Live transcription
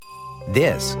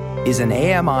This is an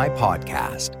AMI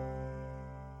podcast.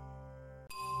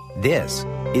 This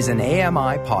is an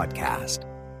AMI podcast.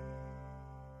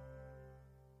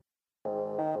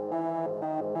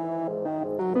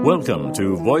 Welcome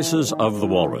to Voices of the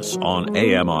Walrus on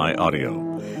AMI Audio,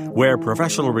 where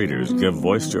professional readers give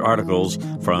voice to articles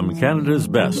from Canada's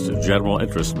best general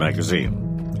interest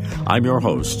magazine. I'm your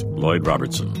host, Lloyd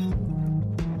Robertson.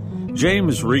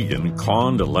 James Regan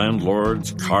conned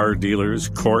landlords, car dealers,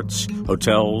 courts,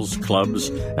 hotels, clubs,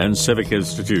 and civic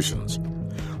institutions.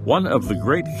 One of the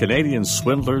great Canadian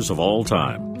swindlers of all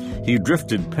time, he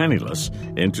drifted penniless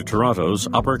into Toronto's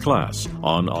upper class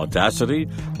on audacity,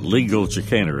 legal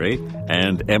chicanery,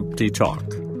 and empty talk.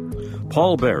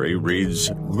 Paul Berry reads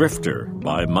Grifter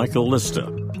by Michael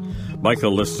Lista.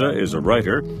 Michael Lista is a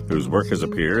writer whose work has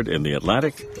appeared in The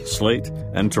Atlantic, Slate,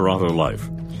 and Toronto Life.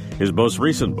 His most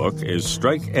recent book is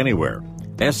Strike Anywhere,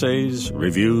 Essays,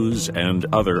 Reviews, and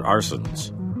Other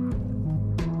Arsons.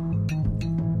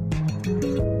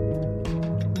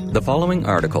 The following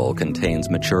article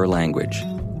contains mature language.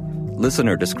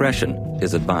 Listener discretion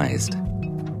is advised.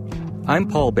 I'm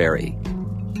Paul Berry.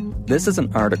 This is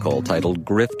an article titled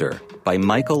Grifter by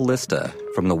Michael Lista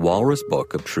from the Walrus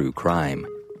Book of True Crime.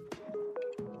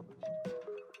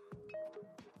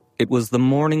 It was the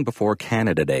morning before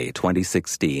Canada Day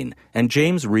 2016, and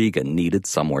James Regan needed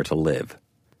somewhere to live.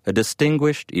 A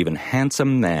distinguished, even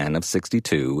handsome man of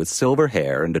 62 with silver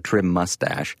hair and a trim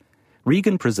mustache,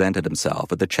 Regan presented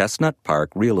himself at the Chestnut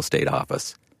Park Real Estate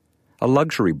Office, a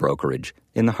luxury brokerage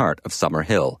in the heart of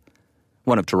Summerhill,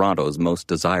 one of Toronto's most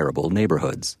desirable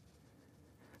neighborhoods.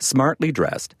 Smartly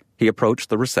dressed, he approached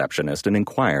the receptionist and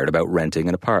inquired about renting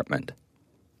an apartment.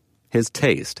 His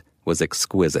taste was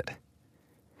exquisite.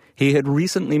 He had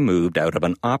recently moved out of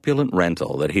an opulent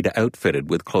rental that he'd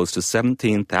outfitted with close to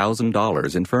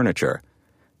 $17,000 in furniture,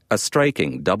 a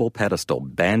striking double-pedestal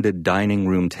banded dining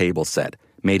room table set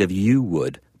made of yew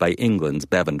wood by England's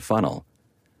Bevan Funnel,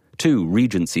 2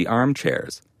 Regency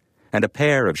armchairs, and a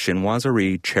pair of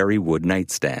chinoiserie cherry wood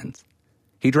nightstands.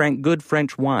 He drank good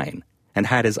French wine and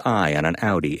had his eye on an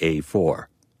Audi A4.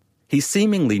 He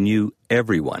seemingly knew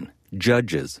everyone,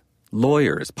 judges,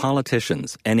 lawyers,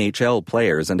 politicians, NHL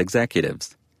players, and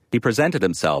executives. He presented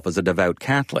himself as a devout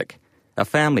Catholic, a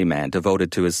family man devoted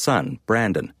to his son,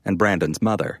 Brandon, and Brandon's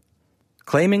mother.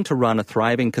 Claiming to run a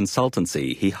thriving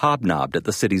consultancy, he hobnobbed at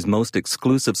the city's most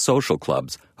exclusive social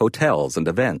clubs, hotels, and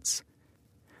events.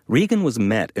 Regan was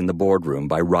met in the boardroom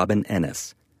by Robin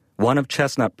Ennis, one of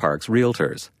Chestnut Park's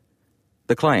realtors.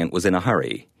 The client was in a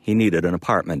hurry. He needed an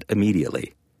apartment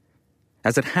immediately.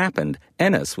 As it happened,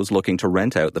 Ennis was looking to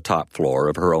rent out the top floor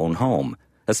of her own home,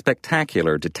 a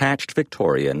spectacular detached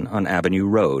Victorian on Avenue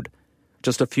Road,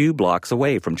 just a few blocks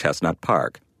away from Chestnut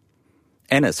Park.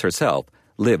 Ennis herself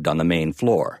lived on the main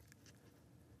floor.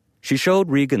 She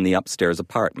showed Regan the upstairs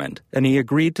apartment, and he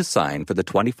agreed to sign for the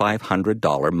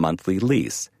 $2,500 monthly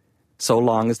lease, so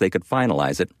long as they could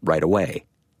finalize it right away.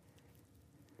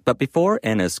 But before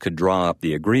Ennis could draw up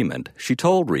the agreement, she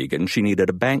told Regan she needed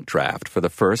a bank draft for the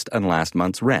first and last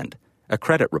month's rent, a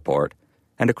credit report,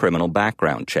 and a criminal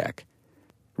background check.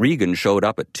 Regan showed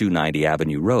up at 290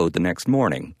 Avenue Road the next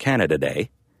morning, Canada Day,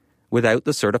 without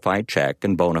the certified check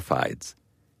and bona fides.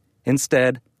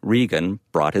 Instead, Regan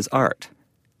brought his art.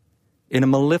 In a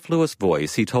mellifluous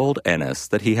voice, he told Ennis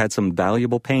that he had some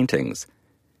valuable paintings,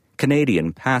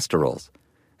 Canadian pastorals,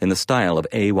 in the style of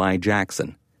A.Y.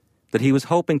 Jackson, that he was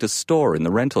hoping to store in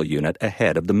the rental unit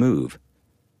ahead of the move.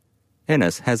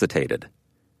 Ennis hesitated,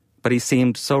 but he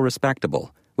seemed so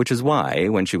respectable, which is why,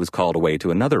 when she was called away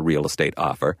to another real estate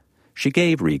offer, she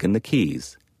gave Regan the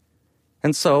keys.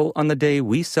 And so, on the day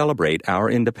we celebrate our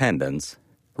independence,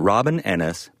 Robin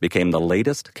Ennis became the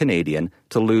latest Canadian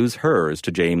to lose hers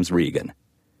to James Regan.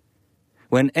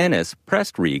 When Ennis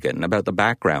pressed Regan about the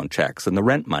background checks and the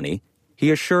rent money,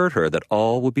 he assured her that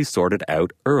all would be sorted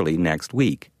out early next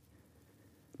week.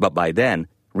 But by then,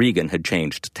 Regan had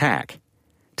changed tack,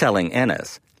 telling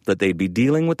Ennis that they'd be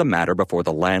dealing with the matter before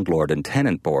the Landlord and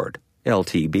Tenant Board,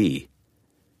 LTB,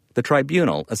 the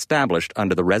tribunal established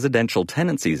under the Residential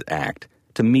Tenancies Act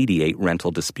to mediate rental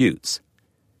disputes.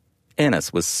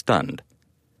 Ennis was stunned.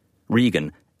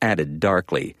 Regan added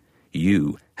darkly,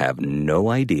 "You have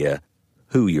no idea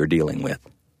who you're dealing with."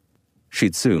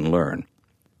 She'd soon learn.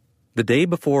 The day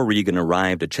before Regan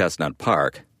arrived at Chestnut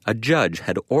Park, a judge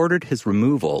had ordered his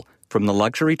removal from the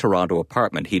luxury Toronto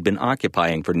apartment he'd been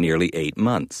occupying for nearly 8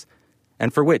 months,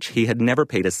 and for which he had never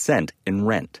paid a cent in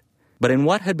rent. But in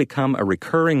what had become a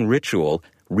recurring ritual,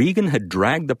 Regan had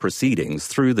dragged the proceedings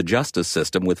through the justice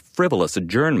system with frivolous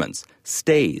adjournments,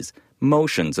 stays,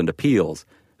 motions, and appeals,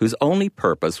 whose only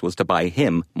purpose was to buy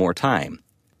him more time.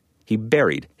 He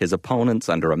buried his opponents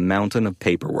under a mountain of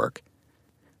paperwork.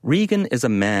 Regan is a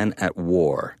man at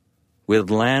war, with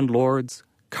landlords,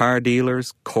 car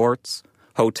dealers, courts,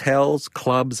 hotels,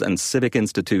 clubs, and civic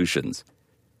institutions.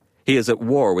 He is at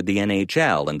war with the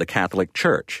NHL and the Catholic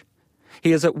Church.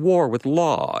 He is at war with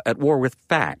law, at war with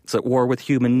facts, at war with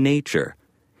human nature.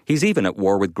 He's even at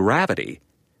war with gravity.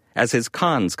 As his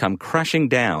cons come crashing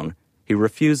down, he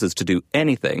refuses to do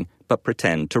anything but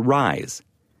pretend to rise.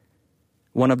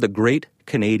 One of the great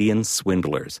Canadian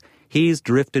swindlers, he's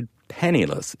drifted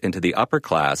penniless into the upper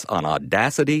class on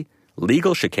audacity,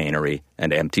 legal chicanery,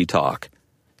 and empty talk.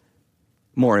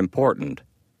 More important,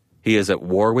 he is at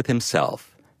war with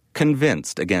himself,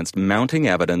 convinced against mounting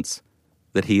evidence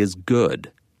that he is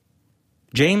good.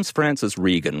 James Francis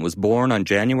Regan was born on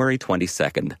January 22,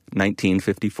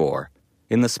 1954,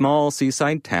 in the small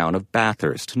seaside town of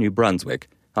Bathurst, New Brunswick,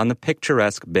 on the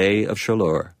picturesque Bay of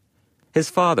Chaleur. His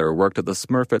father worked at the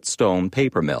Smurfit Stone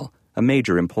paper mill, a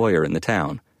major employer in the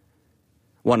town.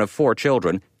 One of 4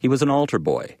 children, he was an altar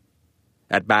boy.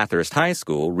 At Bathurst High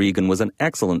School, Regan was an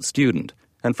excellent student,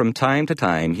 and from time to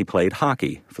time he played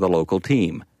hockey for the local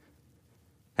team.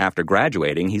 After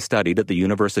graduating, he studied at the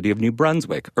University of New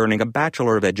Brunswick, earning a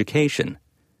Bachelor of Education.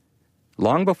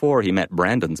 Long before he met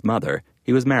Brandon's mother,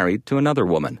 he was married to another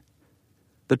woman.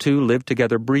 The two lived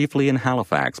together briefly in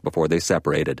Halifax before they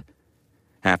separated.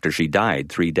 After she died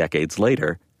 3 decades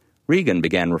later, Regan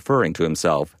began referring to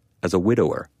himself as a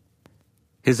widower.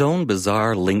 His own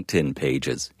bizarre LinkedIn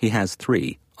pages, he has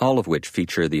 3, all of which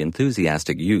feature the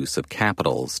enthusiastic use of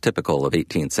capitals typical of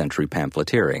 18th century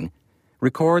pamphleteering,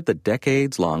 record the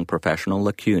decades-long professional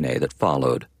lacunae that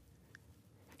followed.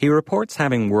 He reports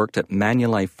having worked at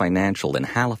Manulife Financial in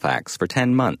Halifax for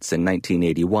 10 months in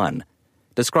 1981,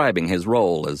 describing his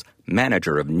role as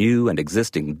manager of new and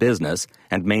existing business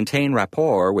and maintain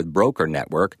rapport with broker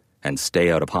network and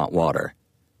stay out of hot water.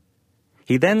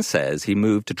 He then says he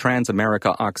moved to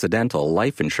Transamerica Occidental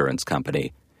Life Insurance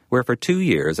Company, where for 2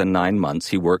 years and 9 months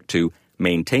he worked to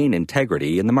maintain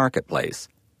integrity in the marketplace.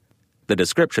 The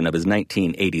description of his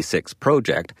 1986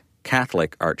 project,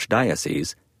 Catholic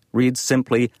Archdiocese, reads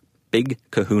simply, Big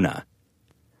Kahuna.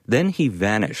 Then he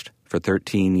vanished for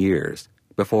 13 years,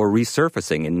 before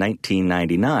resurfacing in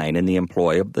 1999 in the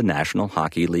employ of the National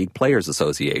Hockey League Players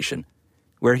Association,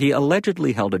 where he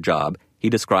allegedly held a job he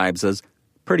describes as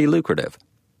pretty lucrative.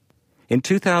 In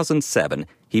 2007,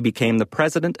 he became the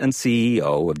president and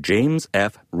CEO of James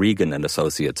F. Regan &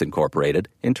 Associates Incorporated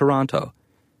in Toronto,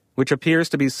 which appears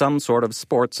to be some sort of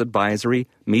sports advisory,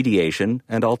 mediation,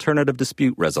 and alternative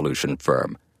dispute resolution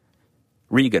firm.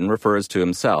 Regan refers to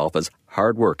himself as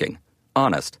hardworking,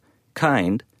 honest,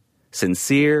 kind,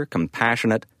 sincere,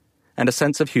 compassionate, and a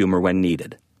sense of humor when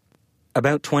needed.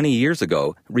 About 20 years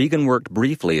ago, Regan worked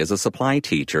briefly as a supply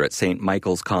teacher at St.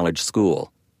 Michael's College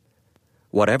School.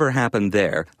 Whatever happened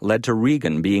there led to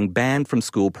Regan being banned from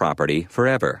school property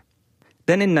forever.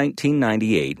 Then in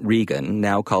 1998, Regan,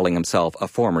 now calling himself a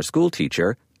former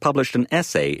schoolteacher, published an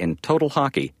essay in Total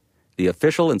Hockey, the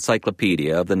official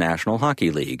encyclopedia of the National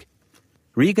Hockey League.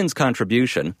 Regan's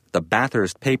contribution, the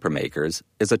Bathurst Papermakers,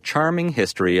 is a charming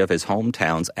history of his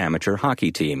hometown's amateur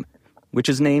hockey team, which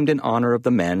is named in honor of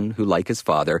the men who, like his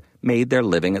father, made their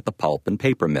living at the pulp and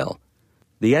paper mill.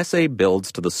 The essay builds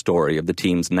to the story of the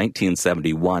team's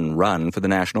 1971 run for the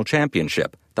national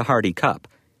championship, the Hardy Cup,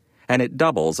 and it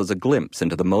doubles as a glimpse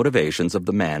into the motivations of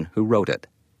the man who wrote it.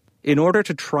 In order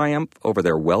to triumph over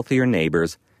their wealthier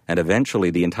neighbors, and eventually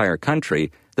the entire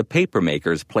country, the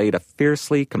Papermakers played a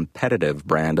fiercely competitive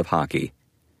brand of hockey.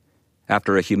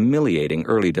 After a humiliating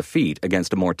early defeat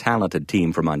against a more talented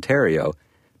team from Ontario,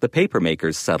 the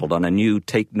Papermakers settled on a new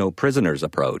take-no-prisoners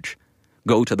approach.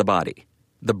 Go to the body.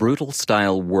 The brutal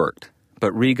style worked,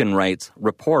 but Regan writes,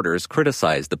 reporters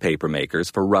criticized the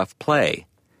Papermakers for rough play,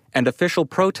 and official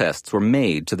protests were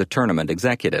made to the tournament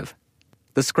executive.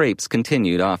 The scrapes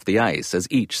continued off the ice as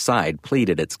each side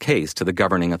pleaded its case to the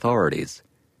governing authorities.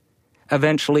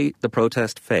 Eventually, the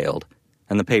protest failed,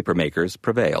 and the Papermakers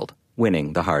prevailed,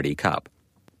 winning the Hardy Cup.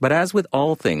 But as with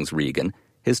all things Regan,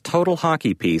 his Total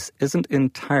Hockey piece isn't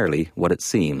entirely what it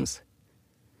seems.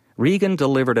 Regan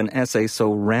delivered an essay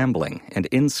so rambling and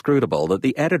inscrutable that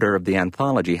the editor of the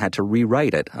anthology had to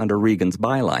rewrite it under Regan's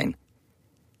byline.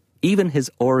 Even his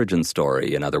origin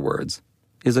story, in other words,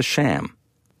 is a sham.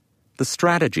 The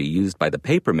strategy used by the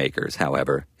Papermakers,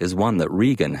 however, is one that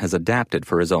Regan has adapted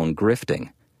for his own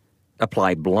grifting.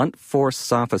 Apply blunt force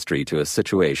sophistry to a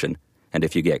situation, and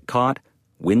if you get caught,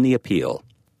 win the appeal.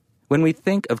 When we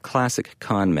think of classic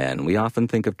con men, we often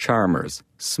think of charmers,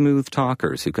 smooth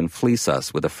talkers who can fleece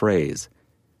us with a phrase.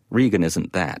 Regan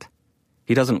isn't that.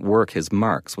 He doesn't work his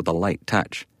marks with a light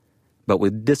touch, but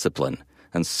with discipline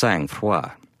and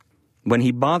sang-froid. When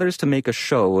he bothers to make a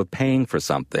show of paying for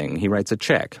something, he writes a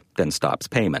check, then stops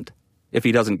payment. If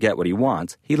he doesn't get what he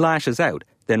wants, he lashes out,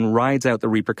 then rides out the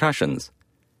repercussions.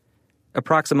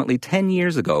 Approximately 10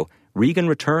 years ago, Regan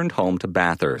returned home to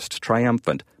Bathurst,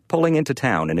 triumphant, pulling into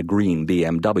town in a green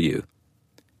BMW.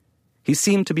 He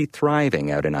seemed to be thriving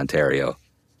out in Ontario.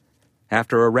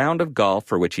 After a round of golf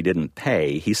for which he didn't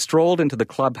pay, he strolled into the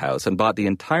clubhouse and bought the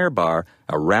entire bar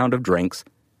a round of drinks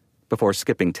before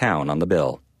skipping town on the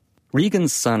bill.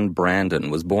 Regan's son Brandon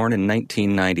was born in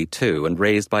 1992 and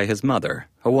raised by his mother,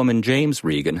 a woman James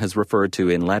Regan has referred to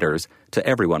in letters to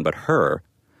everyone but her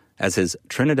as his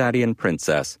Trinidadian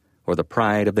princess or the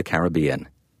pride of the Caribbean.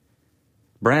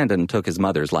 Brandon took his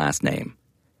mother's last name.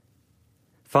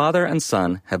 Father and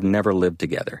son have never lived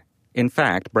together. In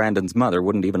fact, Brandon's mother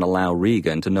wouldn't even allow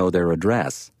Regan to know their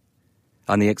address.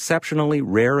 On the exceptionally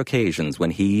rare occasions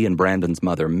when he and Brandon's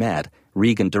mother met,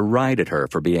 Regan derided her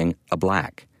for being a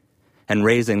black and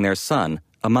raising their son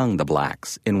among the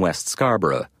blacks in West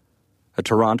Scarborough, a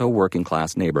Toronto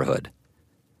working-class neighborhood.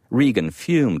 Regan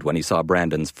fumed when he saw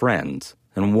Brandon's friends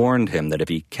and warned him that if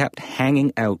he kept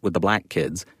hanging out with the black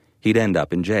kids, he'd end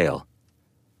up in jail.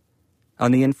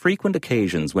 On the infrequent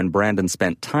occasions when Brandon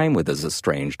spent time with his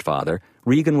estranged father,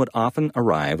 Regan would often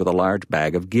arrive with a large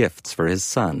bag of gifts for his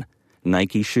son,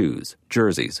 Nike shoes,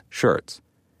 jerseys, shirts.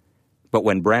 But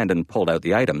when Brandon pulled out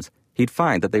the items, he'd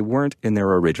find that they weren't in their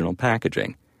original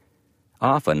packaging.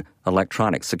 Often,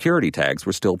 electronic security tags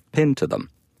were still pinned to them.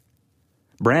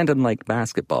 Brandon liked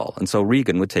basketball, and so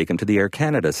Regan would take him to the Air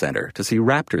Canada Centre to see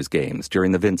Raptors games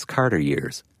during the Vince Carter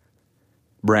years.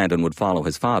 Brandon would follow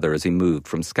his father as he moved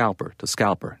from scalper to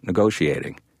scalper,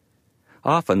 negotiating.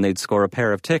 Often they'd score a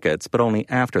pair of tickets, but only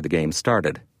after the game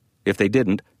started. If they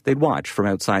didn't, they'd watch from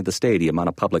outside the stadium on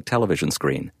a public television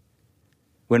screen.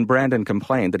 When Brandon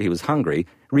complained that he was hungry,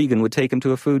 Regan would take him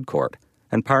to a food court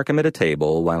and park him at a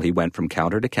table while he went from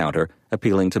counter to counter,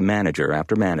 appealing to manager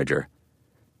after manager.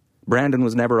 Brandon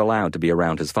was never allowed to be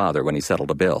around his father when he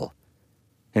settled a bill.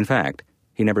 In fact,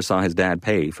 he never saw his dad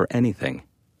pay for anything.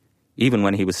 Even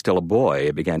when he was still a boy,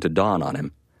 it began to dawn on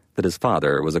him that his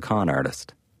father was a con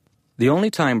artist. The only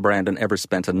time Brandon ever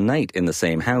spent a night in the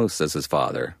same house as his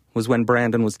father was when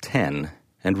Brandon was 10,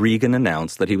 and Regan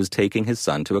announced that he was taking his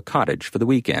son to a cottage for the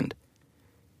weekend.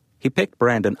 He picked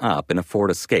Brandon up in a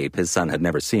Ford Escape his son had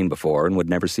never seen before and would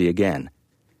never see again.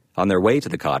 On their way to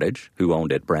the cottage, who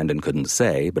owned it Brandon couldn't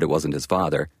say, but it wasn't his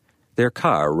father, their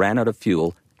car ran out of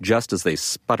fuel just as they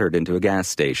sputtered into a gas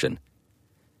station.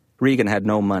 Regan had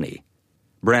no money.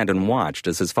 Brandon watched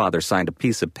as his father signed a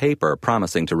piece of paper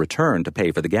promising to return to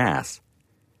pay for the gas.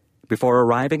 Before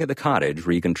arriving at the cottage,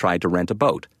 Regan tried to rent a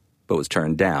boat, but was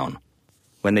turned down.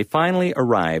 When they finally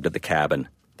arrived at the cabin,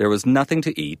 there was nothing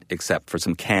to eat except for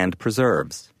some canned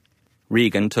preserves.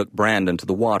 Regan took Brandon to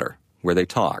the water, where they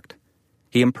talked.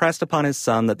 He impressed upon his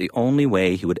son that the only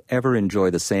way he would ever enjoy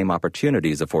the same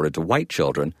opportunities afforded to white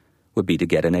children would be to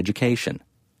get an education.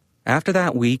 After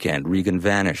that weekend, Regan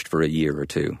vanished for a year or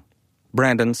two.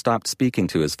 Brandon stopped speaking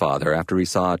to his father after he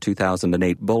saw a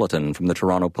 2008 bulletin from the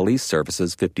Toronto Police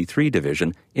Service's 53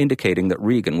 Division indicating that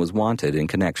Regan was wanted in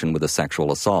connection with a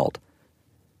sexual assault.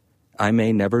 I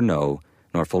may never know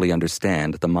nor fully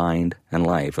understand the mind and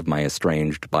life of my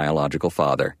estranged biological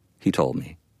father, he told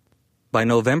me. By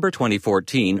November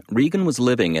 2014, Regan was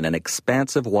living in an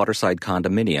expansive waterside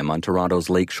condominium on Toronto's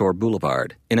Lakeshore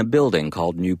Boulevard in a building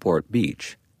called Newport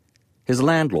Beach. His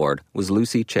landlord was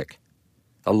Lucy Chick,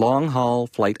 a long-haul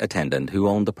flight attendant who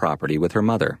owned the property with her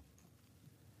mother.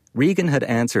 Regan had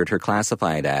answered her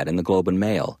classified ad in the Globe and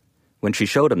Mail. When she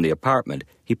showed him the apartment,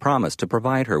 he promised to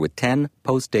provide her with 10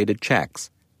 post-dated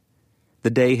checks. The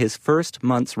day his first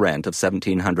month's rent of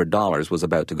 $1,700 was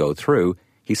about to go through,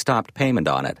 he stopped payment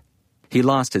on it. He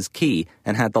lost his key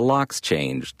and had the locks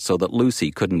changed so that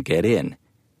Lucy couldn't get in.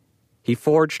 He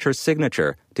forged her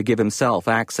signature to give himself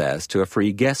access to a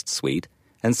free guest suite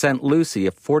and sent Lucy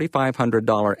a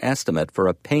 $4,500 estimate for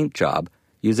a paint job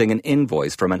using an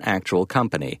invoice from an actual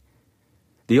company.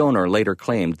 The owner later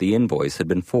claimed the invoice had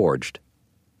been forged.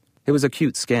 It was a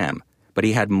cute scam, but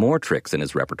he had more tricks in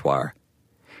his repertoire.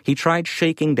 He tried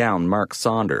shaking down Mark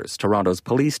Saunders, Toronto's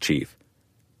police chief.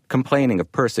 Complaining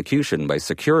of persecution by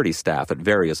security staff at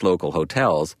various local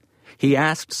hotels, he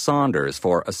asked Saunders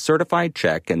for a certified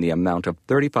check in the amount of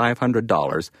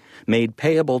 $3,500 made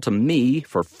payable to me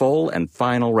for full and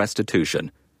final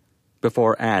restitution,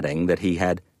 before adding that he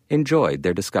had enjoyed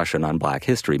their discussion on Black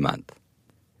History Month.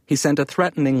 He sent a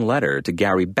threatening letter to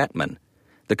Gary Bettman,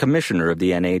 the commissioner of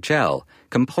the NHL,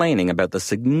 complaining about the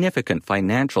significant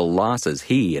financial losses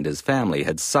he and his family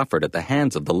had suffered at the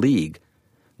hands of the league,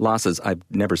 losses I've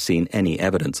never seen any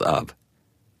evidence of.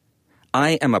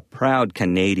 "I am a proud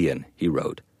Canadian," he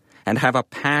wrote, "and have a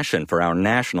passion for our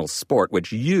national sport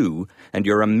which you and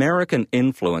your American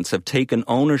influence have taken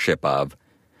ownership of,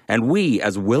 and we,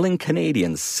 as willing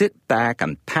Canadians, sit back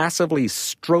and passively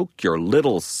stroke your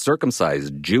little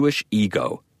circumcised Jewish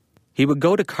ego." He would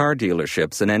go to car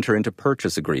dealerships and enter into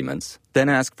purchase agreements, then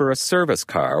ask for a service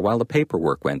car while the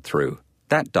paperwork went through.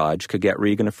 That dodge could get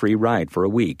Regan a free ride for a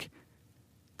week.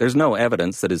 There's no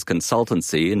evidence that his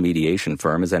consultancy and mediation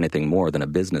firm is anything more than a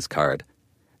business card.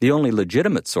 The only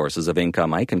legitimate sources of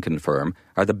income I can confirm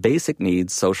are the basic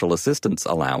needs social assistance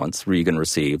allowance Regan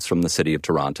receives from the City of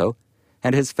Toronto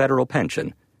and his federal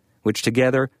pension, which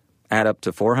together add up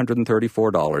to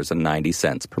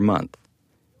 $434.90 per month.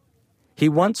 He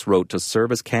once wrote to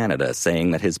Service Canada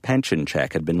saying that his pension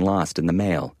check had been lost in the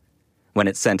mail. When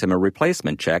it sent him a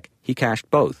replacement check, he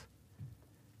cashed both.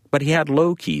 But he had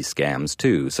low-key scams,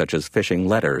 too, such as phishing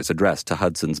letters addressed to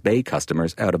Hudson's Bay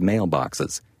customers out of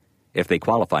mailboxes. If they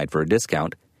qualified for a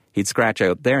discount, he'd scratch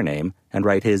out their name and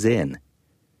write his in.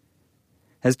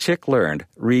 As Chick learned,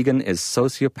 Regan is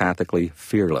sociopathically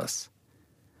fearless.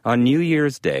 On New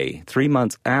Year's Day, 3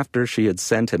 months after she had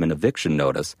sent him an eviction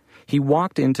notice, he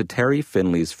walked into Terry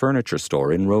Finley's furniture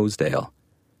store in Rosedale.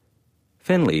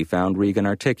 Finley found Regan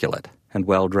articulate and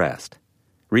well-dressed.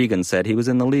 Regan said he was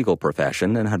in the legal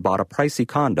profession and had bought a pricey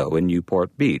condo in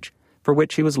Newport Beach, for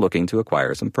which he was looking to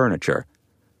acquire some furniture.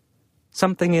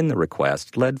 Something in the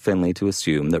request led Finley to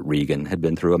assume that Regan had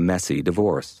been through a messy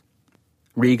divorce.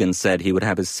 Regan said he would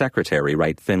have his secretary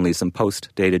write Finley some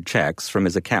post-dated checks from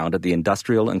his account at the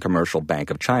Industrial and Commercial Bank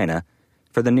of China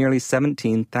for the nearly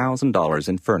 $17,000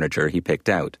 in furniture he picked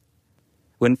out.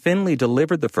 When Finley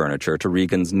delivered the furniture to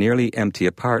Regan's nearly empty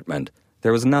apartment,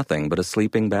 there was nothing but a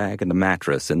sleeping bag and a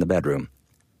mattress in the bedroom.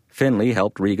 Finley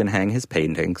helped Regan hang his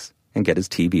paintings and get his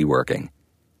TV working.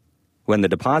 When the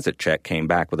deposit check came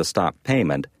back with a stopped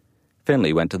payment,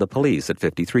 Finley went to the police at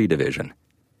 53 Division.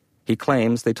 He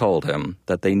claims they told him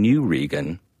that they knew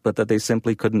Regan, but that they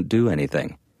simply couldn't do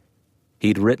anything.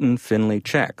 He'd written Finley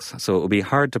checks, so it would be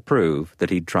hard to prove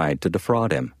that he'd tried to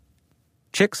defraud him.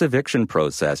 Chick's eviction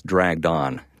process dragged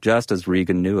on, just as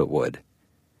Regan knew it would.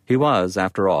 He was,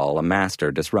 after all, a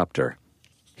master disruptor.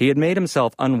 He had made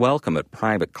himself unwelcome at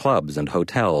private clubs and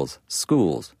hotels,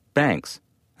 schools, banks,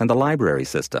 and the library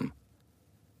system.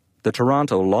 The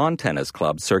Toronto Lawn Tennis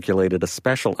Club circulated a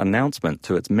special announcement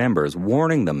to its members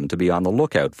warning them to be on the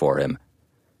lookout for him.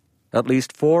 At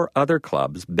least 4 other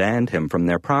clubs banned him from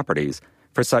their properties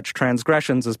for such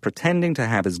transgressions as pretending to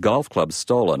have his golf clubs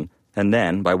stolen and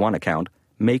then, by one account,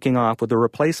 making off with a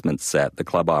replacement set the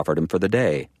club offered him for the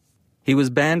day. He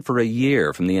was banned for a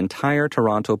year from the entire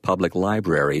Toronto Public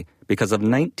Library because of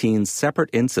 19 separate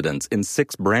incidents in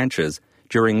 6 branches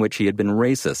during which he had been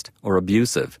racist or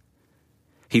abusive.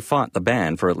 He fought the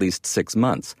ban for at least 6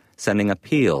 months, sending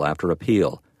appeal after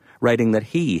appeal, writing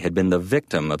that he had been the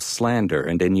victim of slander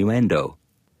and innuendo.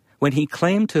 When he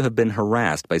claimed to have been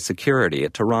harassed by security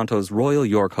at Toronto's Royal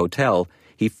York Hotel,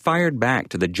 he fired back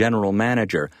to the general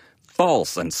manager,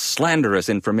 "False and slanderous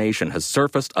information has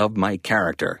surfaced of my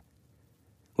character."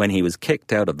 When he was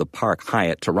kicked out of the Park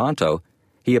Hyatt Toronto,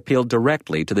 he appealed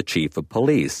directly to the chief of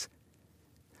police.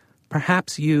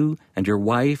 "Perhaps you and your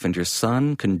wife and your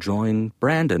son can join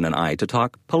Brandon and I to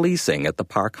talk policing at the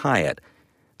Park Hyatt.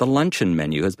 The luncheon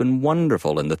menu has been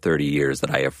wonderful in the 30 years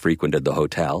that I have frequented the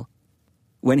hotel."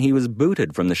 When he was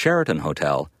booted from the Sheraton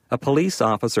Hotel, a police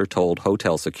officer told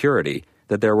hotel security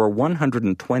that there were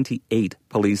 128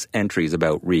 police entries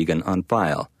about Regan on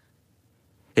file.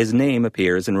 His name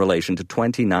appears in relation to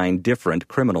 29 different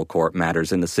criminal court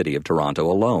matters in the city of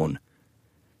Toronto alone.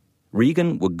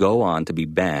 Regan would go on to be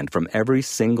banned from every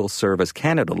single Service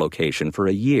Canada location for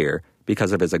a year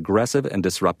because of his aggressive and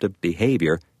disruptive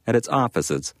behavior at its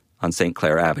offices on St.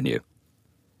 Clair Avenue.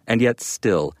 And yet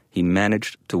still, he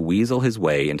managed to weasel his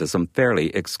way into some fairly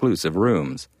exclusive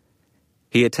rooms.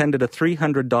 He attended a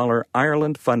 $300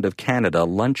 Ireland Fund of Canada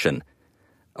luncheon,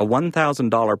 a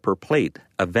 $1,000 per plate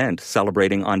event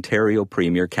celebrating Ontario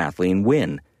Premier Kathleen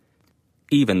Wynne,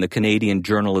 even the Canadian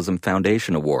Journalism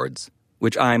Foundation Awards,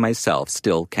 which I myself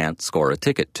still can't score a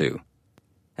ticket to.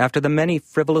 After the many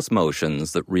frivolous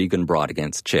motions that Regan brought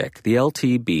against Chick, the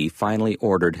LTB finally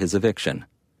ordered his eviction.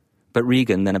 But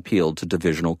Regan then appealed to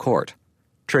Divisional Court,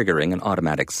 triggering an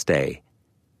automatic stay.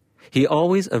 He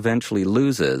always eventually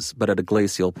loses, but at a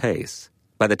glacial pace.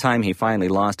 By the time he finally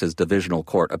lost his Divisional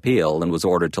Court appeal and was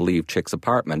ordered to leave Chick's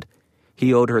apartment,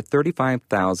 he owed her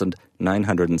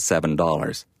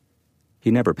 $35,907.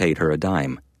 He never paid her a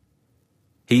dime.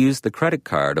 He used the credit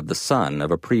card of the son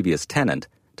of a previous tenant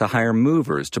to hire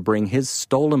movers to bring his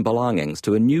stolen belongings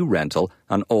to a new rental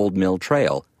on Old Mill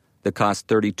Trail that cost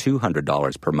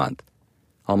 $3,200 per month,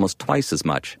 almost twice as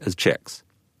much as Chick's.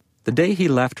 The day he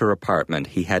left her apartment,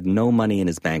 he had no money in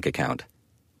his bank account.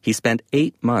 He spent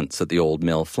 8 months at the Old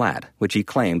Mill flat, which he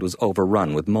claimed was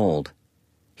overrun with mold.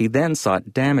 He then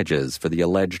sought damages for the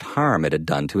alleged harm it had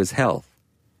done to his health.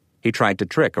 He tried to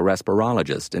trick a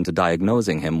respirologist into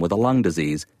diagnosing him with a lung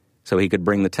disease so he could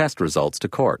bring the test results to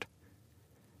court.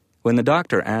 When the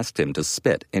doctor asked him to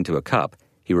spit into a cup,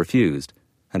 he refused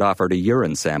and offered a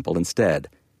urine sample instead.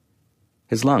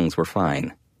 His lungs were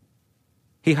fine.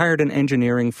 He hired an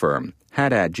engineering firm,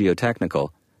 Haddad Geotechnical,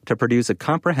 to produce a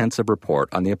comprehensive report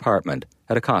on the apartment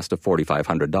at a cost of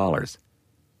 $4,500.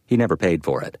 He never paid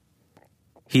for it.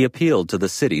 He appealed to the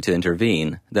city to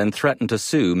intervene, then threatened to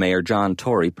sue Mayor John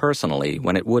Tory personally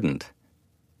when it wouldn't.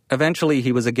 Eventually,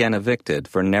 he was again evicted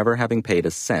for never having paid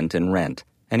a cent in rent,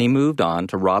 and he moved on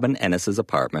to Robin Ennis's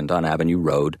apartment on Avenue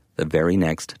Road the very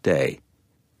next day.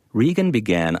 Regan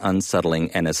began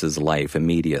unsettling Ennis's life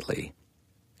immediately.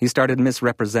 He started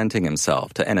misrepresenting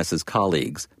himself to Ennis's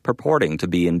colleagues, purporting to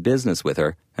be in business with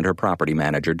her and her property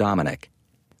manager, Dominic.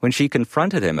 When she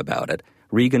confronted him about it,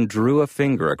 Regan drew a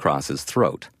finger across his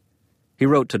throat. He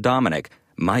wrote to Dominic,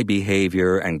 "My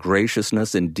behavior and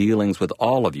graciousness in dealings with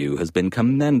all of you has been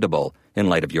commendable in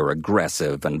light of your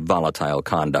aggressive and volatile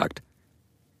conduct."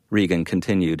 Regan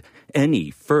continued,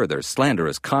 "Any further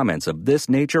slanderous comments of this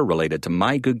nature related to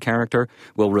my good character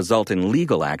will result in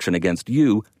legal action against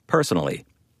you personally."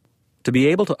 To be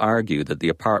able to argue that the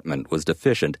apartment was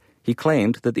deficient, he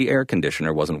claimed that the air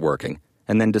conditioner wasn't working,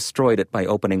 and then destroyed it by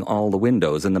opening all the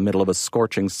windows in the middle of a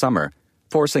scorching summer,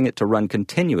 forcing it to run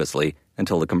continuously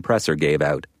until the compressor gave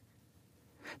out.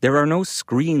 "There are no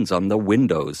screens on the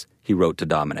windows," he wrote to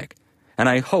Dominic, "and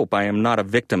I hope I am not a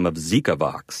victim of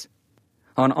Zikavox."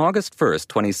 On August 1st,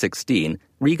 2016,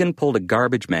 Regan pulled a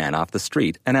garbage man off the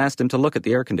street and asked him to look at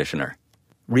the air conditioner.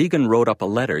 Regan wrote up a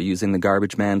letter using the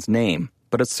garbage man's name,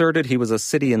 but asserted he was a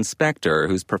city inspector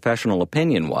whose professional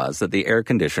opinion was that the air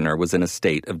conditioner was in a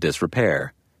state of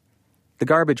disrepair. The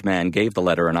garbage man gave the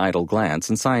letter an idle glance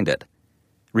and signed it.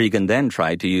 Regan then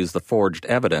tried to use the forged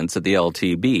evidence at the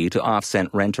LTB to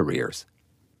offset rent arrears.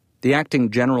 The acting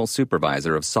general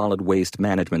supervisor of Solid Waste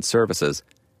Management Services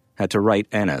had to write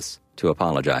Ennis to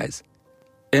apologize.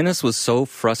 Ennis was so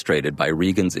frustrated by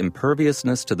Regan's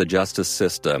imperviousness to the justice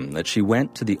system that she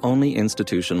went to the only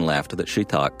institution left that she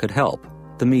thought could help,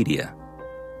 the media.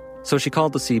 So she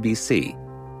called the CBC.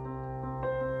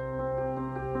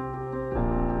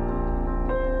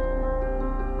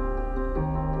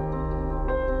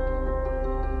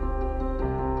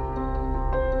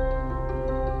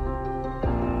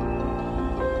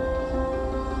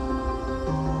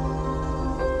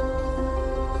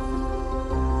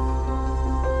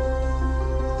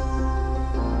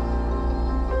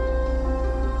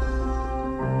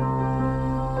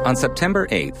 On September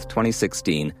 8th,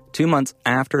 2016, 2 months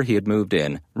after he had moved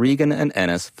in, Regan and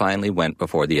Ennis finally went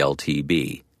before the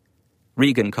LTB.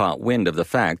 Regan caught wind of the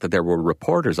fact that there were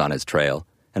reporters on his trail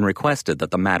and requested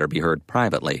that the matter be heard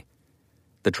privately.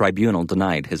 The tribunal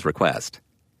denied his request.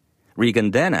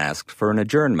 Regan then asked for an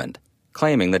adjournment,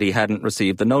 claiming that he hadn't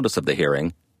received the notice of the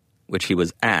hearing, which he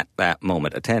was at that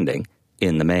moment attending,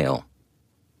 in the mail.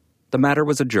 The matter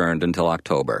was adjourned until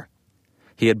October.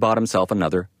 He had bought himself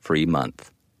another free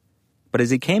month. But as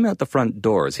he came out the front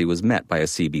doors, he was met by a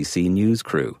CBC news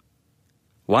crew.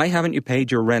 "Why haven't you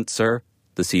paid your rent, sir?"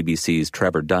 the CBC's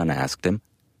Trevor Dunn asked him.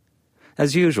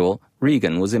 As usual,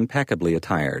 Regan was impeccably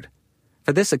attired.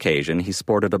 For this occasion, he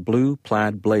sported a blue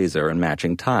plaid blazer and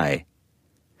matching tie.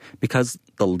 "Because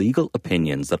the legal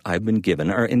opinions that I've been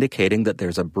given are indicating that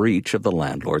there's a breach of the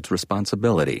landlord's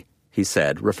responsibility," he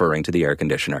said, referring to the air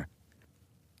conditioner.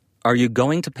 "Are you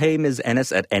going to pay Ms.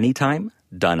 Ennis at any time?"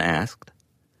 Dunn asked.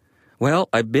 "Well,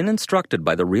 I've been instructed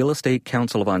by the Real Estate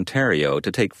Council of Ontario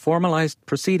to take formalized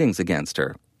proceedings against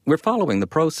her. We're following the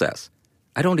process.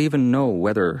 I don't even know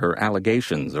whether her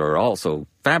allegations are also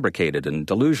fabricated and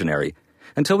delusionary.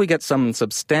 Until we get some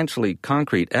substantially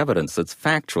concrete evidence that's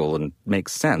factual and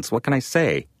makes sense, what can I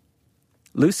say?"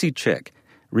 Lucy Chick,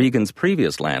 Regan's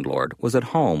previous landlord, was at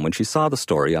home when she saw the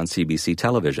story on CBC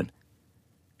television.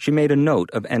 She made a note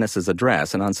of Ennis's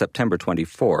address, and on September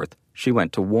 24th, she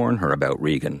went to warn her about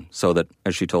Regan so that,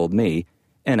 as she told me,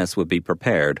 Ennis would be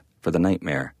prepared for the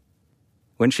nightmare.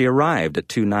 When she arrived at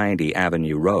 290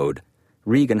 Avenue Road,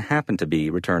 Regan happened to be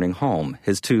returning home,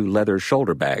 his 2 leather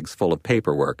shoulder bags full of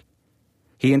paperwork.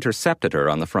 He intercepted her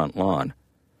on the front lawn.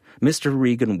 "Mr.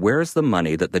 Regan, where's the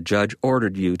money that the judge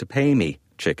ordered you to pay me?"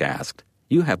 Chick asked.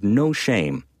 "You have no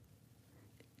shame."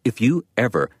 "If you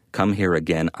ever come here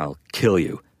again, I'll kill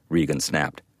you," Regan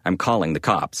snapped. "I'm calling the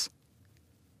cops."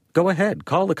 "Go ahead,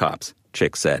 call the cops,"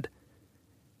 Chick said.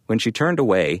 When she turned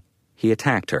away, he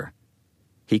attacked her.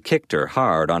 He kicked her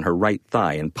hard on her right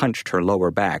thigh and punched her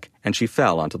lower back, and she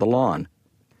fell onto the lawn.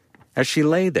 As she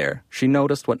lay there, she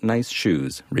noticed what nice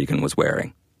shoes Regan was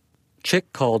wearing.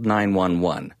 Chick called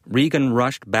 911. Regan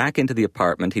rushed back into the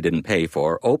apartment he didn't pay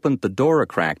for, opened the door a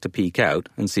crack to peek out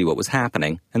and see what was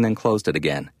happening, and then closed it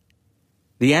again.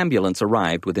 The ambulance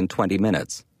arrived within 20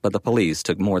 minutes, but the police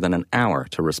took more than an hour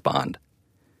to respond.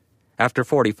 After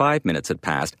 45 minutes had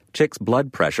passed, Chick's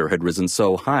blood pressure had risen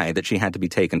so high that she had to be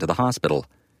taken to the hospital.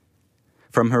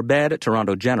 From her bed at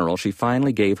Toronto General, she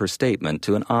finally gave her statement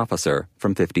to an officer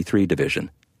from 53 Division.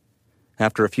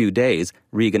 After a few days,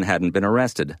 Regan hadn't been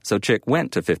arrested, so Chick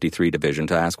went to 53 Division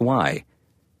to ask why.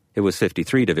 It was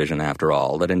 53 Division, after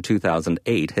all, that in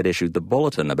 2008 had issued the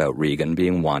bulletin about Regan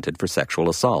being wanted for sexual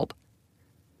assault.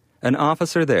 An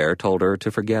officer there told her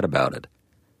to forget about it.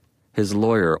 "His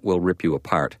lawyer will rip you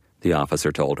apart," the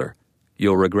officer told her.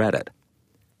 "You'll regret it."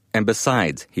 And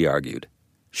besides, he argued,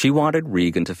 she wanted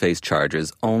Regan to face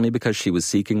charges only because she was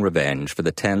seeking revenge for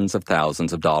the tens of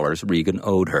thousands of dollars Regan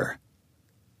owed her.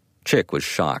 Chick was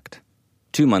shocked.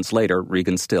 2 months later,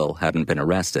 Regan still hadn't been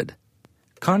arrested.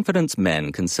 Confidence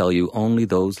men can sell you only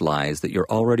those lies that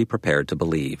you're already prepared to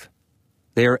believe.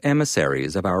 They are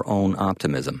emissaries of our own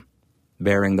optimism,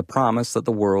 bearing the promise that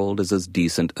the world is as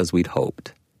decent as we'd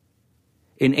hoped.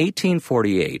 In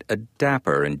 1848, a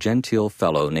dapper and genteel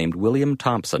fellow named William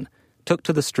Thompson took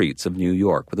to the streets of New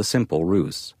York with a simple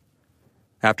ruse.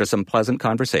 After some pleasant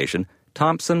conversation,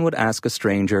 Thompson would ask a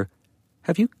stranger,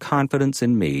 "Have you confidence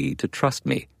in me to trust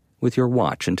me with your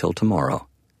watch until tomorrow?"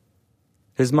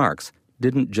 His marks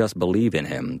didn't just believe in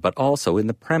him, but also in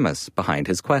the premise behind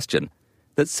his question,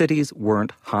 that cities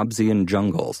weren't Hobbesian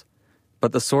jungles,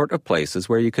 but the sort of places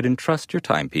where you could entrust your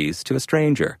timepiece to a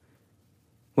stranger.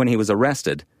 When he was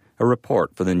arrested, a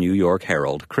report for the New York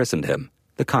Herald christened him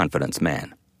the Confidence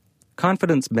Man.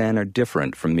 Confidence men are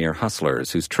different from mere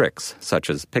hustlers whose tricks, such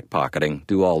as pickpocketing,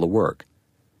 do all the work.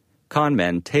 Con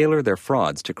men tailor their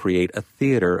frauds to create a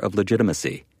theater of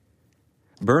legitimacy.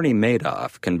 Bernie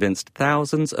Madoff convinced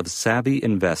thousands of savvy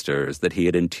investors that he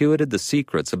had intuited the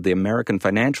secrets of the American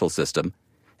financial system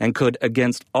and could,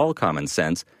 against all common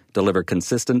sense, deliver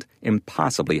consistent,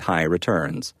 impossibly high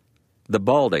returns. The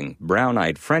balding,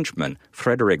 brown-eyed Frenchman,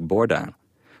 Frédéric Bourdin,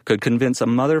 could convince a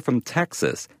mother from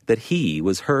Texas that he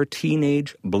was her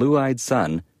teenage, blue-eyed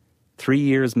son, 3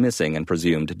 years missing and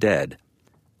presumed dead.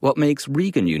 What makes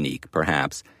Regan unique,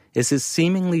 perhaps, is his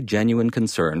seemingly genuine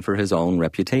concern for his own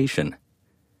reputation.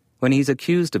 When he's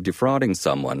accused of defrauding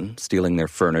someone, stealing their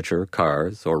furniture,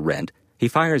 cars, or rent, he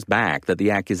fires back that the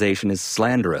accusation is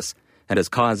slanderous and has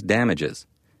caused damages.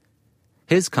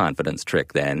 His confidence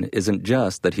trick, then, isn't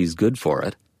just that he's good for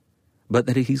it, but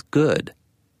that he's good.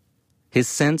 His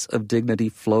sense of dignity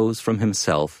flows from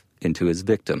himself into his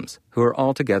victims, who are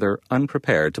altogether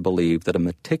unprepared to believe that a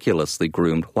meticulously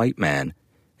groomed white man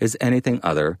is anything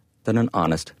other than an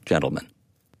honest gentleman.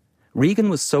 Regan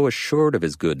was so assured of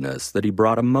his goodness that he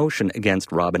brought a motion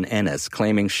against Robin Ennis,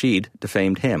 claiming she'd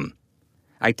defamed him.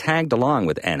 I tagged along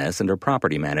with Ennis and her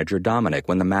property manager Dominic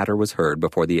when the matter was heard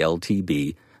before the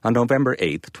LTB on November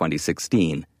 8,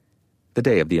 2016, the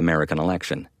day of the American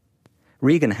election.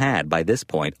 Regan had, by this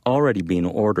point, already been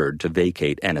ordered to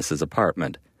vacate Ennis's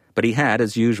apartment, but he had,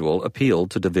 as usual, appealed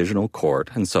to divisional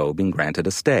court and so been granted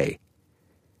a stay.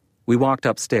 We walked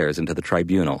upstairs into the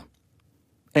tribunal.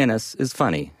 Ennis is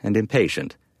funny and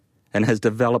impatient, and has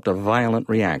developed a violent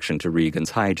reaction to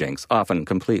Regan's hijinks, often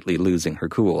completely losing her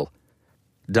cool.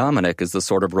 Dominic is the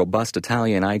sort of robust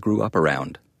Italian I grew up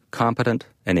around, competent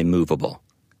and immovable.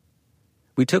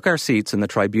 We took our seats in the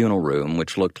tribunal room,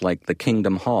 which looked like the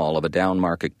kingdom hall of a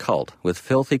downmarket cult, with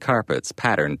filthy carpets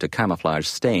patterned to camouflage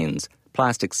stains,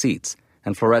 plastic seats,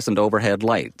 and fluorescent overhead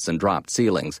lights and dropped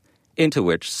ceilings, into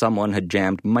which someone had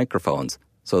jammed microphones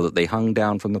so that they hung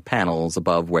down from the panels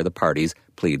above where the parties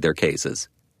plead their cases.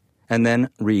 And then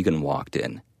Regan walked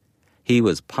in. He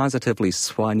was positively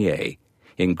soigné,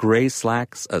 in gray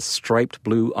slacks, a striped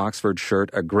blue Oxford shirt,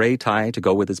 a gray tie to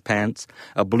go with his pants,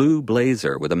 a blue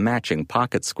blazer with a matching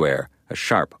pocket square, a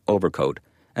sharp overcoat,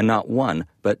 and not one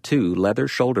but 2 leather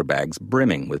shoulder bags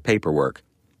brimming with paperwork.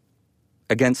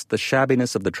 Against the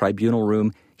shabbiness of the tribunal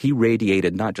room, he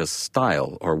radiated not just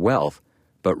style or wealth,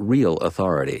 but real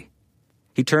authority.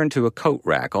 He turned to a coat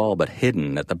rack all but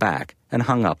hidden at the back and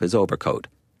hung up his overcoat.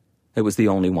 It was the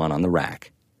only one on the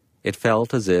rack. It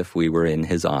felt as if we were in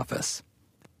his office.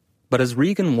 But as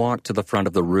Regan walked to the front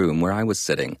of the room where I was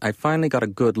sitting, I finally got a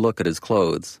good look at his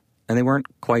clothes, and they weren't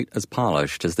quite as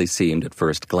polished as they seemed at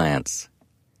first glance.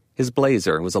 His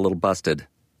blazer was a little busted,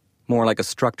 more like a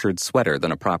structured sweater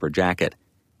than a proper jacket,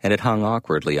 and it hung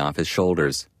awkwardly off his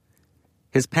shoulders.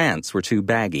 His pants were too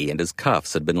baggy, and his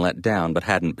cuffs had been let down but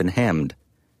hadn't been hemmed.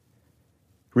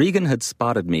 Regan had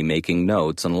spotted me making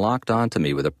notes and locked onto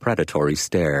me with a predatory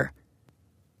stare.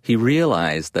 He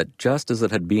realized that just as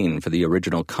it had been for the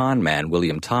original con man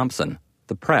William Thompson,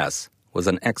 the press was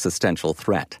an existential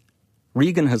threat.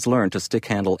 Regan has learned to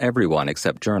stick-handle everyone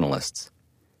except journalists.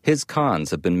 His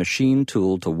cons have been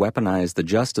machine-tooled to weaponize the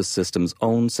justice system's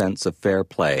own sense of fair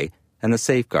play and the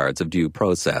safeguards of due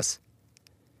process.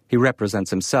 He represents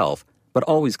himself, but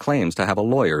always claims to have a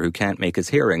lawyer who can't make his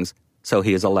hearings, so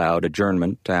he is allowed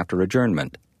adjournment after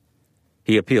adjournment.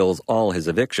 He appeals all his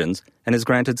evictions and is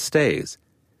granted stays.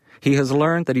 He has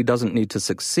learned that he doesn't need to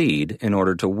succeed in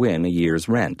order to win a year's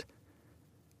rent.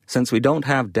 Since we don't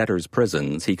have debtors'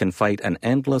 prisons, he can fight an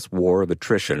endless war of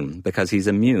attrition because he's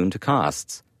immune to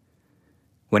costs.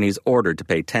 When he's ordered to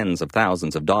pay tens of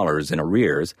thousands of dollars in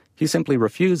arrears, he simply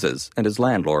refuses, and his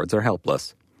landlords are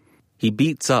helpless. He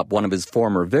beats up one of his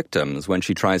former victims when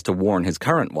she tries to warn his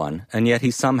current one, and yet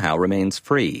he somehow remains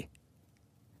free.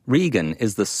 Regan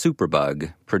is the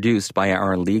superbug produced by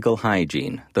our legal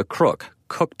hygiene, the crook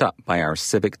cooked up by our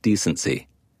civic decency.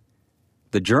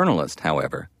 The journalist,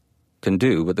 however, can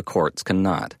do what the courts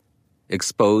cannot: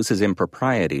 expose his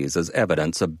improprieties as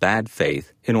evidence of bad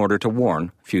faith in order to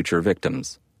warn future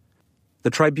victims. The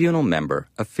tribunal member,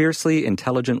 a fiercely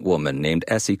intelligent woman named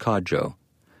Essie Codjo,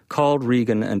 called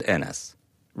Regan and Ennis.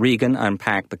 Regan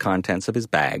unpacked the contents of his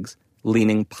bags.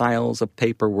 Leaning piles of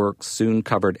paperwork soon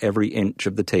covered every inch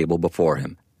of the table before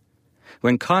him.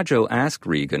 When Codjo asked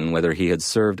Regan whether he had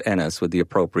served Ennis with the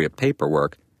appropriate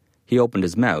paperwork, he opened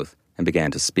his mouth and began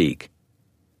to speak.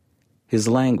 His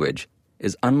language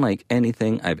is unlike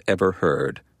anything I've ever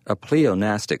heard, a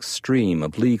pleonastic stream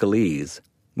of legalese,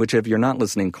 which, if you're not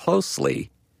listening closely,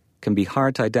 can be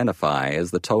hard to identify as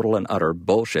the total and utter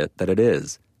bullshit that it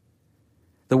is.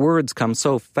 The words come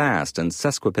so fast and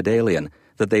sesquipedalian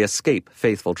that they escape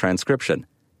faithful transcription.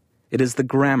 It is the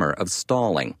grammar of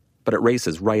stalling, but it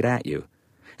races right at you.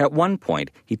 At one point,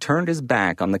 he turned his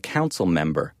back on the council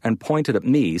member and pointed at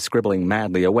me, scribbling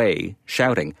madly away,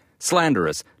 shouting,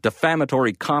 "Slanderous,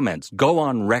 defamatory comments go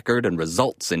on record and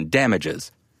results in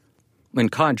damages." When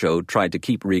Codjo tried to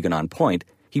keep Regan on point,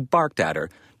 he barked at her,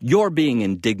 "You're being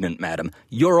indignant, madam.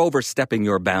 You're overstepping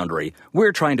your boundary.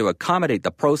 We're trying to accommodate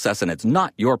the process, and it's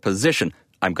not your position.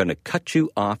 I'm going to cut you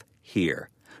off here."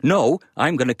 "No,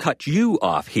 I'm going to cut you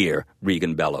off here,"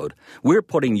 Regan bellowed. "We're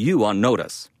putting you on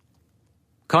notice."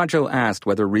 Codjo asked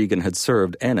whether Regan had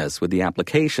served Ennis with the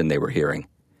application they were hearing.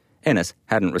 Ennis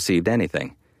hadn't received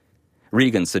anything.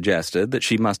 Regan suggested that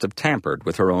she must have tampered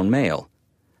with her own mail.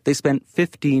 They spent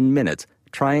 15 minutes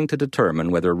trying to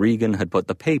determine whether Regan had put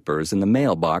the papers in the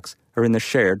mailbox or in the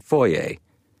shared foyer.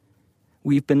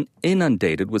 "We've been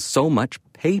inundated with so much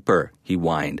paper," he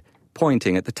whined,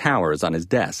 pointing at the towers on his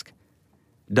desk.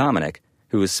 Dominic,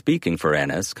 who was speaking for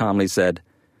Ennis, calmly said,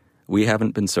 "We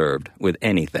haven't been served with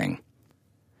anything."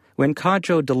 When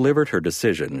Codjo delivered her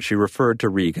decision, she referred to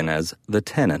Regan as the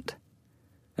tenant,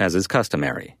 as is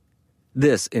customary.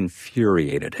 This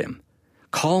infuriated him.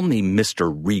 "Call me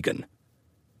Mr. Regan."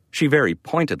 She very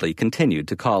pointedly continued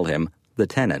to call him the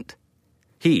tenant.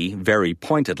 He very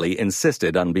pointedly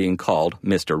insisted on being called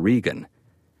Mr. Regan.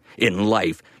 "In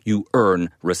life, you earn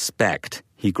respect,"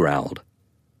 he growled.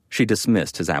 She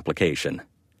dismissed his application.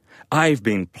 "I've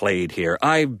been played here.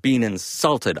 I've been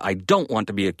insulted. I don't want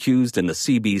to be accused in the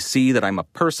CBC that I'm a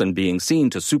person being seen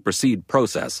to supersede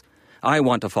process. I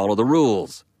want to follow the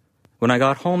rules." When I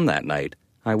got home that night,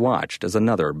 I watched as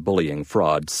another bullying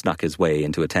fraud snuck his way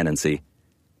into a tenancy.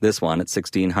 This one at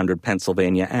 1600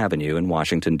 Pennsylvania Avenue in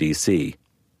Washington, D.C.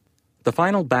 The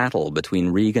final battle between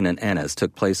Regan and Ennis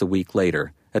took place a week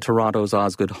later at Toronto's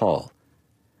Osgoode Hall.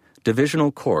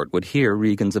 Divisional Court would hear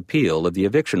Regan's appeal of the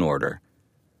eviction order.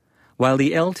 While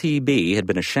the LTB had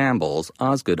been a shambles,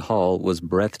 Osgoode Hall was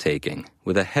breathtaking,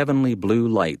 with a heavenly blue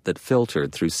light that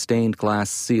filtered through stained glass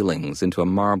ceilings into a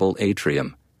marble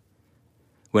atrium.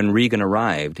 When Regan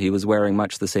arrived, he was wearing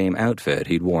much the same outfit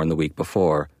he'd worn the week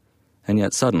before, and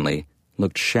yet suddenly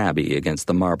looked shabby against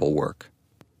the marble work.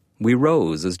 We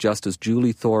rose as Justice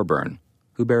Julie Thorburn,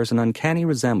 who bears an uncanny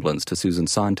resemblance to Susan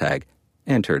Sontag,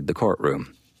 entered the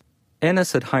courtroom.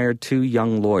 Ennis had hired 2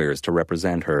 young lawyers to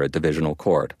represent her at Divisional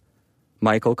Court,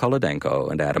 Michael Kolodenko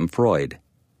and Adam Freud.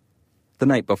 The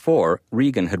night before,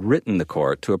 Regan had written the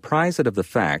court to apprise it of the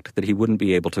fact that he wouldn't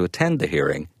be able to attend the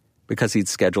hearing because he'd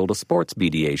scheduled a sports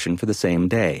mediation for the same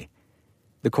day.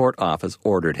 The court office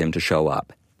ordered him to show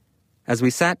up. As we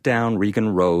sat down, Regan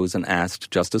rose and asked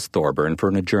Justice Thorburn for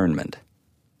an adjournment.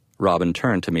 Robin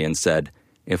turned to me and said,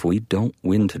 "If we don't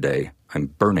win today, I'm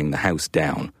burning the house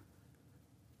down."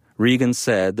 Regan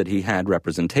said that he had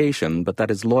representation, but that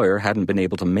his lawyer hadn't been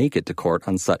able to make it to court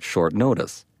on such short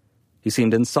notice. He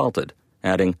seemed insulted,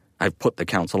 adding, "I've put the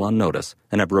counsel on notice,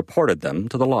 and have reported them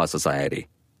to the Law Society."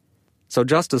 So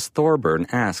Justice Thorburn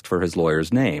asked for his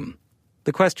lawyer's name.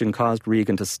 The question caused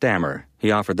Regan to stammer. He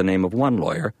offered the name of one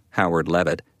lawyer, Howard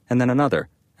Levitt, and then another,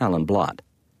 Alan Blott.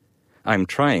 "I'm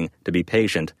trying to be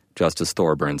patient," Justice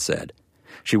Thorburn said.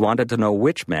 She wanted to know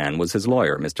which man was his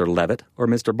lawyer, Mr. Levitt or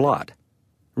Mr. Blott.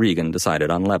 Regan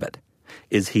decided on Levitt.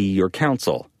 "Is he your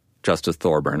counsel?" Justice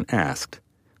Thorburn asked.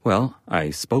 "Well, I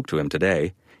spoke to him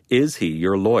today. Is he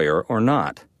your lawyer or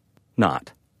not?"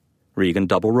 "Not." Regan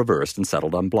double-reversed and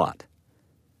settled on Blott.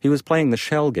 He was playing the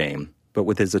shell game, but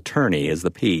with his attorney as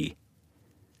the P.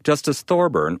 Justice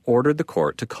Thorburn ordered the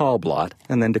court to call Blott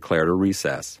and then declared a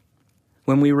recess.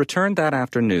 When we returned that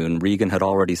afternoon, Regan had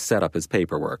already set up his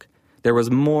paperwork. There was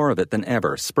more of it than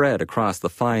ever, spread across the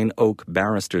fine oak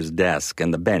barrister's desk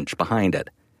and the bench behind it.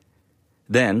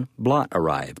 Then Blott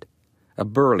arrived, a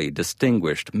burly,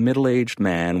 distinguished, middle-aged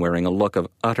man wearing a look of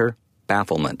utter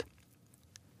bafflement.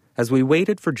 As we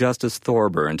waited for Justice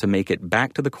Thorburn to make it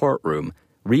back to the courtroom,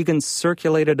 Regan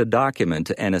circulated a document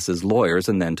to Ennis's lawyers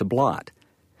and then to Blott.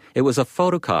 It was a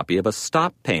photocopy of a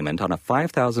stop payment on a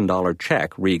 $5,000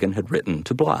 check Regan had written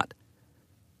to Blott.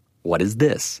 "What is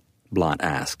this?" Blott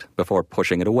asked, before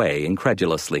pushing it away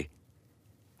incredulously.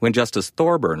 When Justice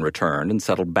Thorburn returned and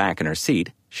settled back in her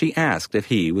seat, she asked if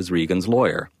he was Regan's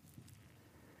lawyer.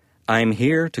 "I'm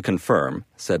here to confirm,"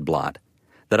 said Blott,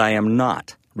 "that I am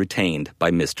not retained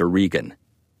by Mr. Regan."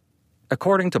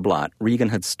 According to Blott, Regan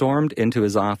had stormed into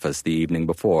his office the evening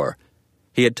before.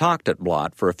 He had talked at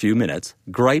Blott for a few minutes,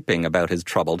 griping about his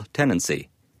troubled tenancy.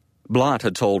 Blott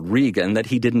had told Regan that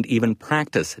he didn't even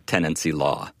practice tenancy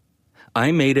law.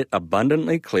 "I made it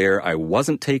abundantly clear I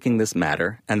wasn't taking this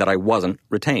matter and that I wasn't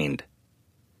retained."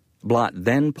 Blott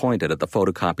then pointed at the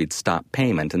photocopied stop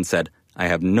payment and said, "I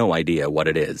have no idea what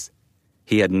it is."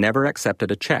 He had never accepted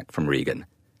a check from Regan.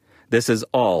 This is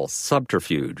all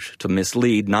subterfuge to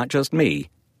mislead not just me,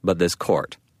 but this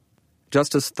court.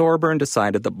 Justice Thorburn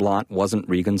decided that Blott wasn't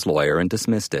Regan's lawyer and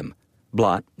dismissed him.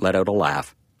 Blott let out a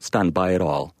laugh, stunned by it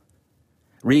all.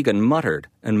 Regan muttered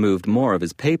and moved more of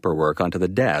his paperwork onto the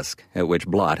desk at which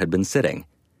Blott had been sitting.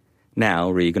 Now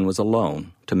Regan was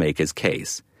alone to make his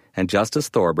case, and Justice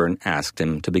Thorburn asked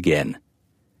him to begin.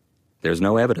 "There's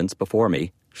no evidence before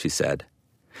me," she said.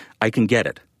 "I can get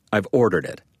it. I've ordered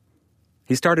it."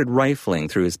 He started rifling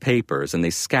through his papers, and they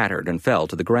scattered and fell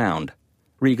to the ground.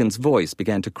 Regan's voice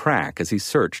began to crack as he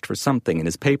searched for something in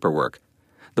his paperwork.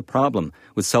 The problem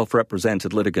with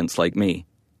self-represented litigants like me.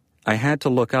 I had to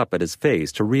look up at his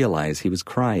face to realize he was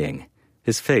crying,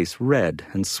 his face red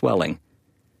and swelling.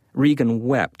 Regan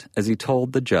wept as he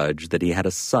told the judge that he had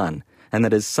a son and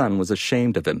that his son was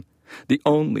ashamed of him. "The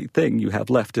only thing you have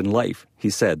left in life," he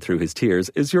said through his tears,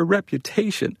 "is your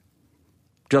reputation."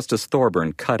 Justice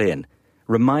Thorburn cut in,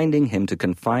 reminding him to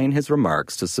confine his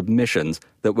remarks to submissions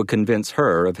that would convince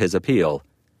her of his appeal.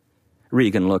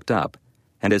 Regan looked up,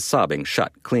 and his sobbing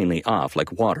shut cleanly off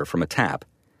like water from a tap.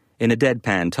 In a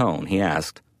deadpan tone, he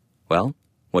asked, "Well,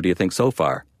 what do you think so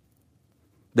far?"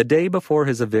 The day before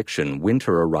his eviction,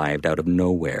 winter arrived out of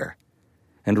nowhere,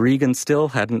 and Regan still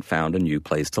hadn't found a new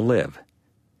place to live.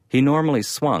 He normally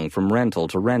swung from rental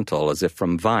to rental as if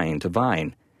from vine to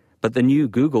vine, but the new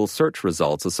Google search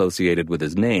results associated with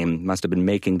his name must have been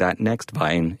making that next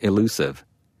vine elusive.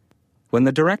 When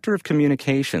the Director of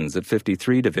Communications at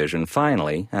 53 Division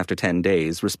finally, after 10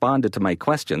 days, responded to my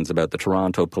questions about the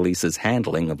Toronto Police's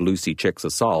handling of Lucy Chick's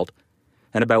assault,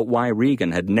 and about why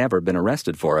Regan had never been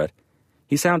arrested for it,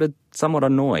 he sounded somewhat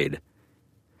annoyed.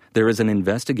 "There is an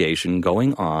investigation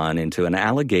going on into an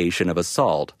allegation of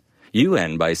assault. You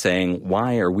end by saying,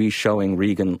 'Why are we showing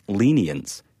Regan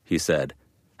lenience?'" he said.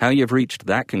 "How you've reached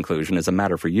that conclusion is a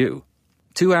matter for you."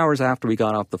 2 hours after we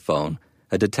got off the phone,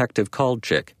 a detective called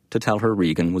Chick to tell her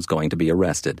Regan was going to be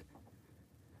arrested.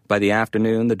 By the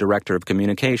afternoon, the Director of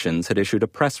Communications had issued a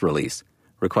press release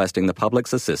requesting the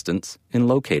public's assistance in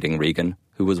locating Regan,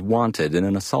 who was wanted in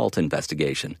an assault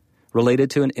investigation related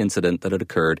to an incident that had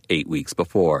occurred 8 weeks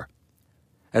before.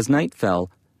 As night fell,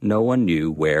 no one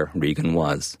knew where Regan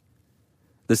was.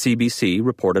 The CBC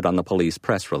reported on the police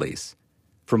press release.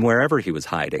 From wherever he was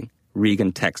hiding,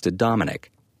 Regan texted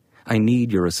Dominic, "I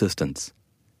need your assistance."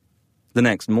 The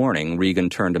next morning, Regan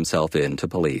turned himself in to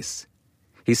police.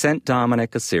 He sent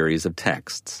Dominic a series of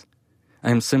texts.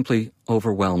 "I am simply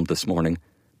overwhelmed this morning.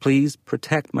 Please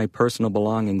protect my personal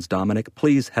belongings, Dominic.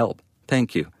 Please help.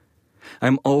 Thank you. I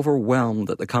am overwhelmed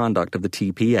at the conduct of the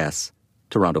TPS,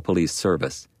 Toronto Police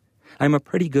Service. I am a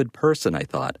pretty good person, I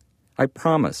thought. I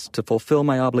promise to fulfill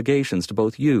my obligations to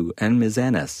both you and Ms.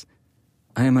 Ennis.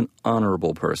 I am an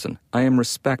honorable person. I am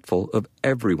respectful of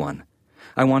everyone.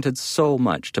 I wanted so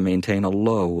much to maintain a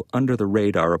low,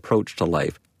 under-the-radar approach to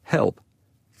life. Help.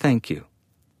 Thank you."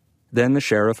 Then the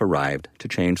sheriff arrived to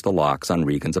change the locks on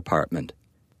Regan's apartment.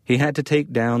 He had to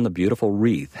take down the beautiful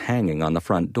wreath hanging on the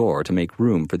front door to make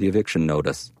room for the eviction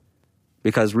notice.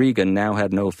 Because Regan now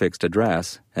had no fixed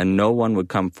address, and no one would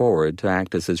come forward to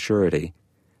act as his surety,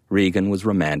 Regan was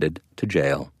remanded to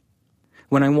jail.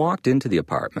 When I walked into the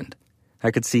apartment,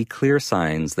 I could see clear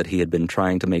signs that he had been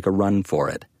trying to make a run for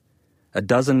it. A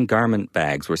dozen garment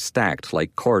bags were stacked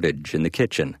like cordage in the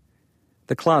kitchen.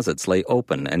 The closets lay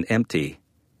open and empty.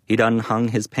 He'd unhung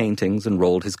his paintings and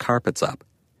rolled his carpets up.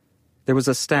 There was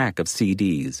a stack of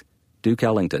CDs, Duke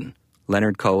Ellington,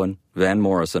 Leonard Cohen, Van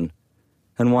Morrison,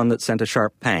 and one that sent a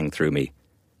sharp pang through me.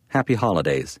 Happy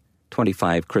Holidays,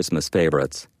 25 Christmas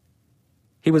Favorites.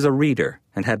 He was a reader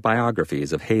and had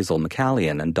biographies of Hazel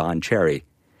McCallion and Don Cherry,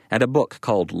 and a book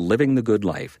called Living the Good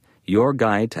Life, Your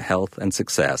Guide to Health and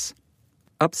Success.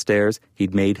 Upstairs,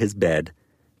 he'd made his bed,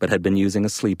 but had been using a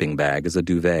sleeping bag as a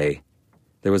duvet.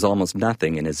 There was almost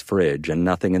nothing in his fridge and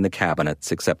nothing in the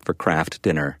cabinets except for Kraft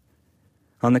dinner.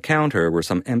 On the counter were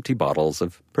some empty bottles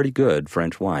of pretty good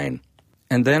French wine.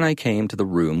 And then I came to the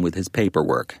room with his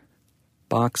paperwork.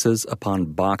 Boxes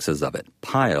upon boxes of it,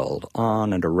 piled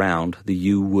on and around the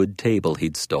yew wood table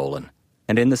he'd stolen.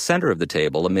 And in the center of the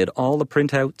table, amid all the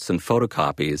printouts and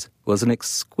photocopies, was an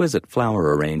exquisite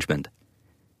flower arrangement.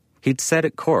 He'd said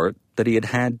at court that he had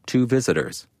had 2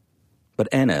 visitors. But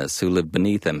Ennis, who lived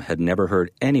beneath him, had never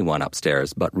heard anyone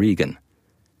upstairs but Regan.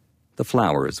 The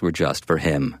flowers were just for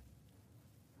him.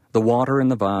 The water in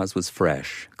the vase was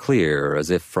fresh, clear as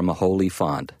if from a holy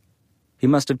font. He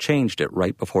must have changed it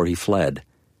right before he fled.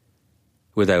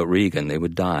 Without Regan, they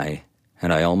would die,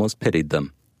 and I almost pitied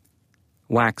them.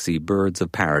 Waxy birds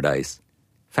of paradise,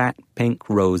 fat pink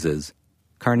roses,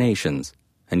 carnations,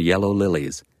 and yellow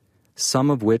lilies, some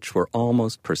of which were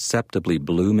almost perceptibly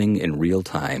blooming in real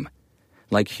time,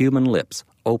 like human lips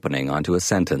opening onto a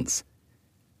sentence.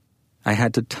 I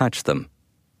had to touch them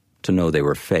to know they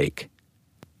were fake.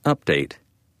 Update.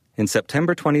 In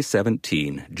September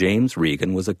 2017, James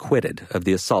Regan was acquitted of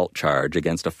the assault charge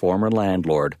against a former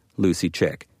landlord, Lucy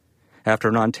Chick, after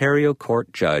an Ontario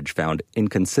court judge found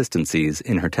inconsistencies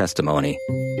in her testimony.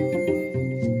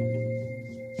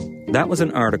 That was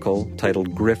an article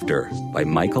titled Grifter by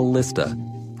Michael Lista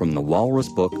from the Walrus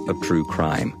Book of True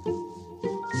Crime.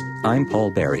 I'm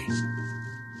Paul Berry.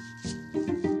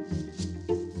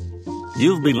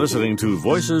 You've been listening to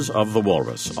Voices of the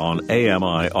Walrus on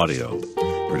AMI Audio.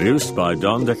 Produced by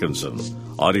Don Dickinson.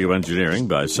 Audio engineering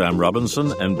by Sam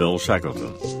Robinson and Bill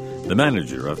Shackleton. The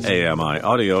manager of AMI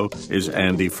Audio is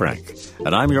Andy Frank.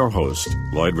 And I'm your host,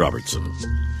 Lloyd Robertson.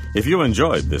 If you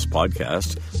enjoyed this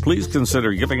podcast, please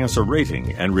consider giving us a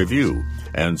rating and review,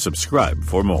 and subscribe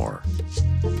for more.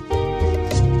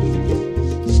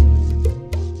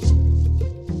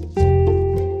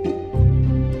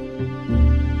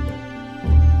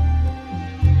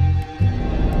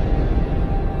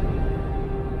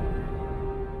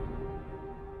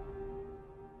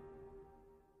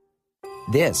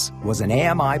 This was an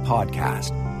AMI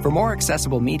podcast. For more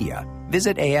accessible media,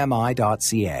 visit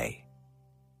ami.ca.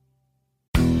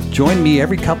 Join me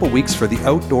every couple weeks for the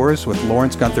Outdoors with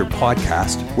Lawrence Gunther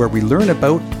podcast, where we learn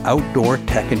about outdoor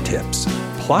tech and tips.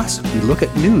 Plus, we look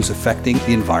at news affecting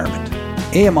the environment.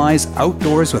 AMI's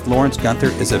Outdoors with Lawrence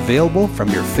Gunther is available from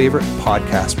your favorite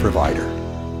podcast provider.